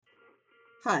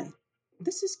Hi,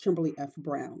 this is Kimberly F.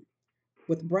 Brown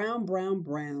with Brown, Brown,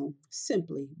 Brown,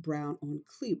 simply Brown on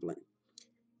Cleveland.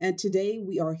 And today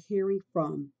we are hearing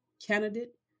from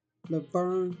candidate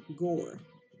Laverne Gore.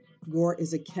 Gore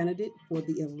is a candidate for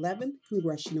the 11th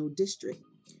Congressional District,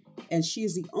 and she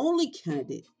is the only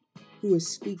candidate who is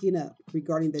speaking up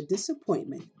regarding the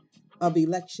disappointment of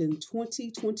election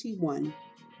 2021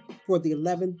 for the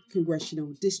 11th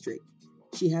Congressional District.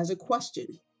 She has a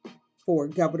question for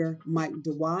Governor Mike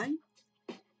DeWine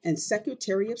and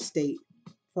Secretary of State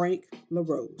Frank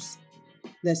LaRose.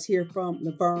 Let's hear from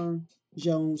Laverne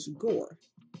Jones Gore.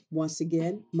 Once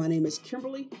again, my name is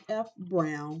Kimberly F.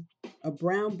 Brown, a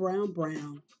Brown, Brown,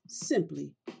 Brown,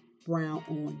 simply Brown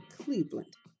on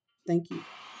Cleveland. Thank you.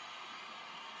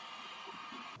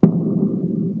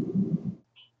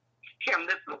 Kim,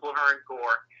 this is Laverne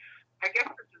Gore. I guess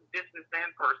this is business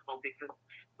and personal because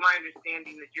my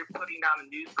understanding is you're putting out a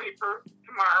newspaper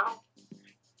tomorrow.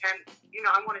 And,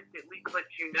 I wanted to at least let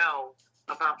you know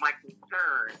about my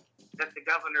concern that the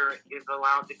governor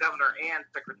and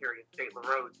Secretary of State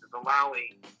LaRose is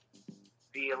allowing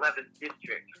the 11th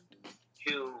district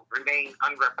to remain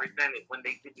unrepresented when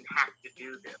they didn't have to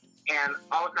do this. And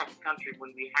all across the country,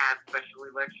 when we have special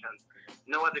elections,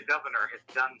 no other governor has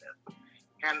done this.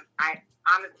 And I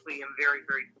honestly am very,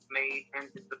 very dismayed and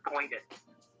disappointed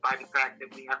by the fact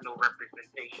that we have no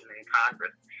representation in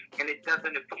Congress. And it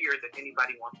doesn't appear that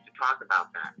anybody wants to talk about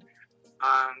that.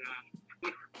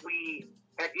 If we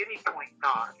at any point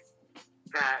thought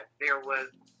that there was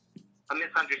a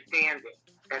misunderstanding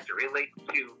as it relates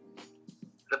to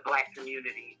the Black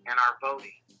community and our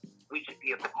voting, we should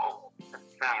be appalled at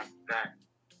the fact that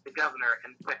the governor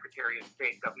and Secretary of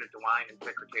State, Governor DeWine and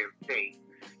Secretary of State,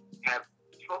 have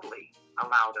totally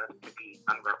allowed us to be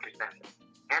unrepresented.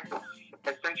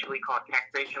 That's essentially called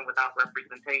taxation without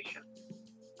representation.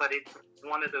 But it's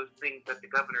one of those things that the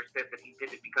governor said that he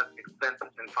did it because of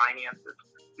expenses and finances.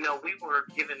 No, we were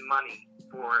given money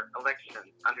for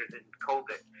elections under the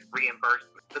COVID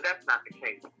reimbursement. But that's not the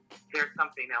case. There's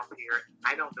something else here.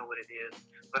 I don't know what it is,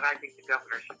 but I think the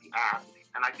governor should be asked,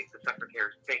 and I think the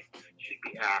Secretary of State should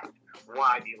be asked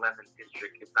why the 11th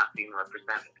district is not being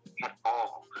represented at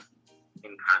all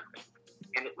in Congress.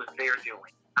 And it was their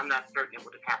doing. I'm not certain it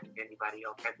would have happened to anybody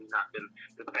else had we not been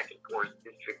the second poorest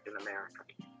district in America,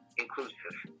 inclusive.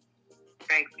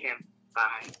 Thanks, Kim.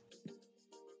 Bye.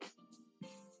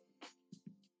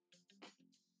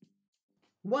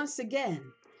 Once again,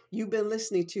 you've been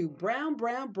listening to Brown,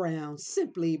 Brown, Brown,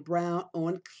 simply Brown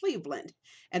on Cleveland.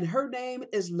 And her name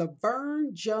is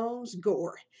Laverne Jones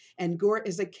Gore. And Gore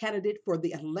is a candidate for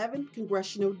the 11th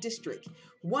Congressional District.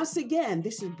 Once again,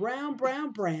 this is Brown,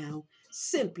 Brown, Brown,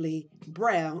 simply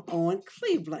Brown on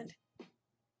Cleveland.